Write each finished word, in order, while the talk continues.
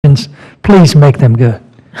Please make them good.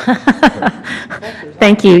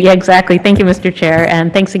 Thank you. Yeah, exactly. Thank you, Mr. Chair,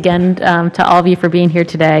 and thanks again to all of you for being here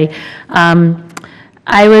today.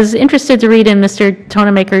 I was interested to read in Mr.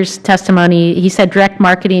 Tonemaker's testimony. He said direct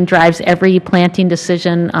marketing drives every planting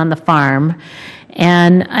decision on the farm.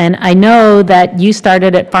 And I know that you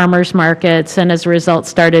started at farmers markets and as a result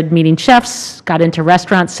started meeting chefs, got into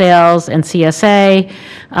restaurant sales and CSA,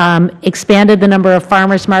 expanded the number of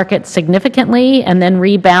farmers markets significantly, and then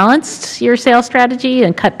rebalanced your sales strategy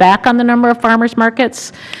and cut back on the number of farmers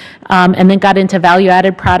markets, and then got into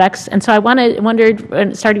value-added products. And so I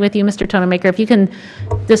wondered, starting with you, Mr. Tonemaker, if you can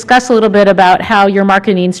discuss a little bit about how your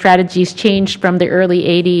marketing strategies changed from the early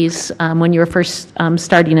 80s when you were first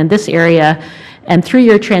starting in this area, and through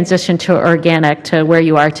your transition to organic to where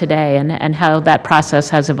you are today, and how that process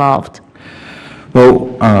has evolved.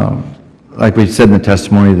 Well, like we said in the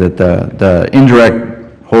testimony, that the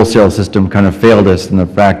indirect wholesale system kind of failed us in the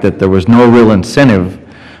fact that there was no real incentive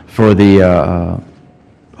for the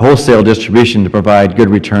wholesale distribution to provide good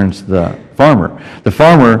returns to the farmer. The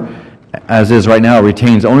farmer, as is right now,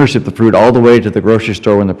 retains ownership of the fruit all the way to the grocery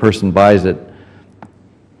store when the person buys it.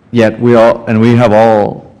 Yet we have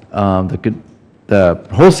all the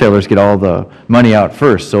wholesalers get all the money out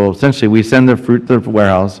first. So essentially we send the fruit to the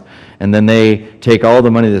warehouse, and then they take all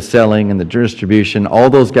the money that's selling and the distribution. All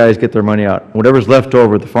those guys get their money out. Whatever's left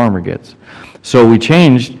over, the farmer gets. So we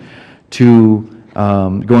changed to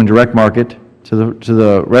going direct market to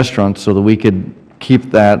the restaurants so that we could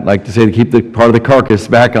keep that, like to say, to keep the part of the carcass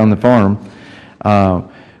back on the farm.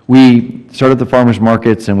 We started the farmers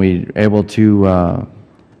markets, and we were able to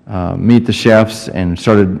meet the chefs and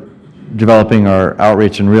started developing our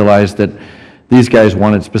outreach and realized that these guys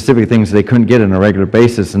wanted specific things they couldn't get on a regular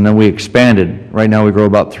basis, and then we expanded. Right now we grow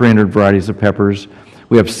about 300 varieties of peppers.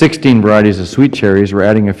 We have 16 varieties of sweet cherries. We're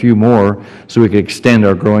adding a few more so we could extend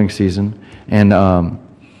our growing season, and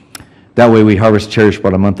that way we harvest cherries for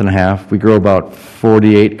about a month and a half. We grow about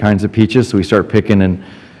 48 kinds of peaches, so we start picking in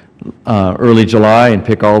early July and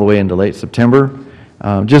pick all the way into late September,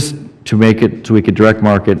 just to make it so we could direct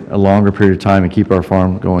market a longer period of time and keep our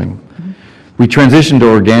farm going. We transitioned to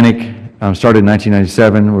organic, started in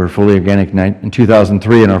 1997. We were fully organic in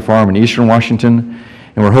 2003 in our farm in Eastern Washington,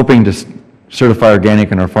 and we're hoping to certify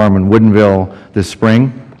organic in our farm in Woodinville this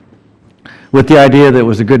spring, with the idea that it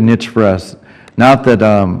was a good niche for us. Not that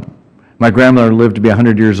my grandmother lived to be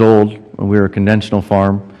 100 years old when we were a conventional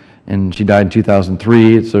farm, and she died in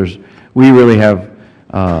 2003. So we really have,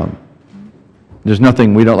 there's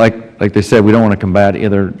nothing we don't like they said, we don't want to combat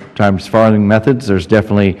either times farming methods. There's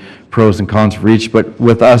definitely pros and cons for each, but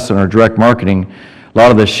with us and our direct marketing, a lot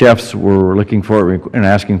of the chefs were looking for it and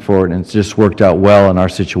asking for it, and it's just worked out well in our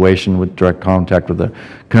situation with direct contact with the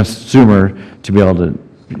consumer to be able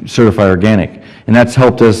to certify organic. And that's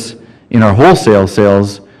helped us in our wholesale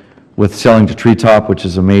sales with selling to Treetop, which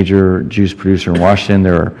is a major juice producer in Washington.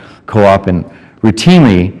 They're a co-op, and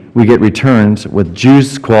routinely we get returns with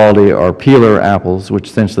juice quality or peeler apples, which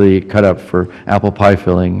essentially cut up for apple pie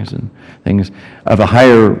fillings and things, of a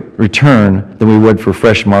higher return than we would for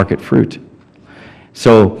fresh market fruit.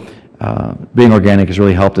 So being organic has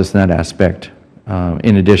really helped us in that aspect,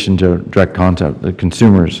 in addition to direct contact with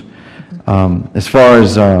consumers. As far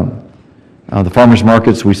as the farmers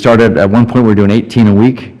markets, we started at one point we were doing 18 a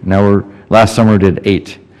week. Now last summer we did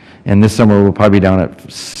 8, and this summer we'll probably be down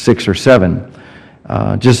at 6 or 7.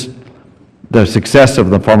 Just the success of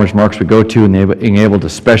the farmers markets we go to and being able to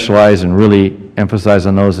specialize and really emphasize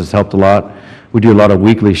on those has helped a lot. We do a lot of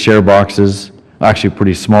weekly share boxes, actually a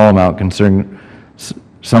pretty small amount considering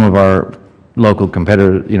some of our local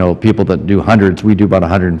competitors, people that do hundreds, we do about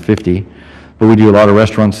 150. But we do a lot of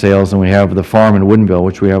restaurant sales, and we have the farm in Woodinville,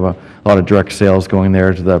 which we have a lot of direct sales going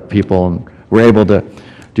there to the people, and we're able to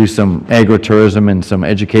do some agritourism and some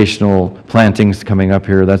educational plantings coming up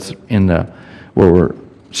here. That's in what we're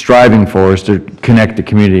striving for, is to connect the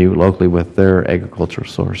community locally with their agricultural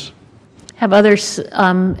source. Have others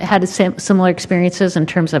had similar experiences in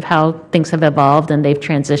terms of how things have evolved and they've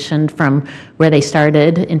transitioned from where they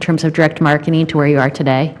started in terms of direct marketing to where you are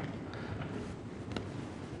today?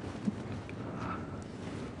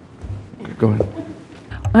 Go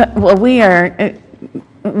ahead. Well,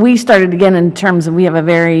 we started again in terms of, we have a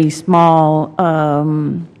very small,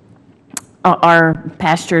 our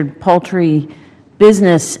pastured poultry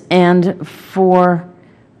business, and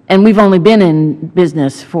we've only been in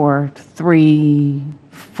business for 3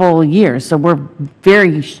 full years, so we're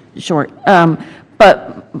very short.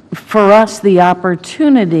 But for us, the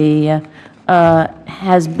opportunity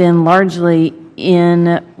has been largely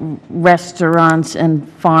in restaurants and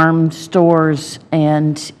farm stores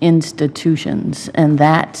and institutions. And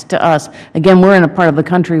that, to us, again, we're in a part of the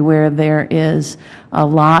country where there is a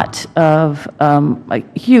lot of, a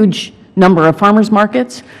huge number of farmers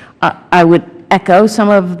markets. I would echo some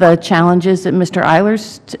of the challenges that Mr.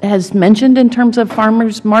 Eilers has mentioned in terms of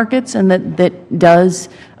farmers markets, and that does,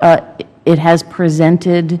 it has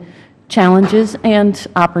presented challenges and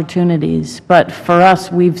opportunities. But for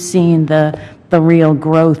us, we've seen the real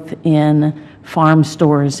growth in farm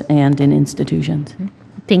stores and in institutions.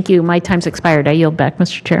 Thank you. My time's expired. I yield back,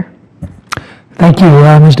 Mr. Chair. Thank you,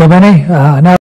 Ms. DelBene. Now